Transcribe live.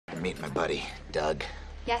meet my buddy, Doug.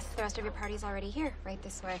 Yes, the rest of your party's already here. Right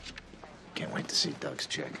this way. Can't wait to see Doug's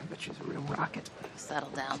chick. I bet she's a real rocket.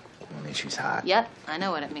 Settle down. I mean, she's hot. Yep, I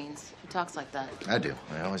know what it means. He talks like that. I do.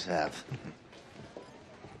 I always have.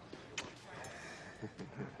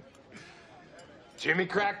 Jimmy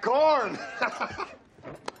cracked corn.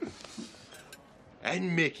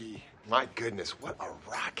 And Mickey. My goodness, what a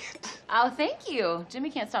rocket. Oh, thank you. Jimmy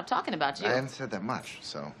can't stop talking about you. I haven't said that much,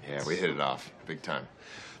 so. Yeah, we hit it off big time.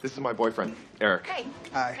 This is my boyfriend, Eric. Hey.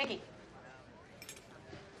 Hi. Mickey.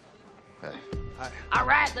 Hey. Hi. All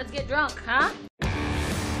right, let's get drunk, huh?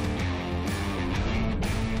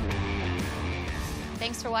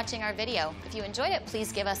 Thanks for watching our video. If you enjoyed it,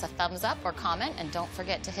 please give us a thumbs up or comment, and don't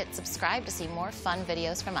forget to hit subscribe to see more fun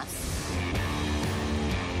videos from us.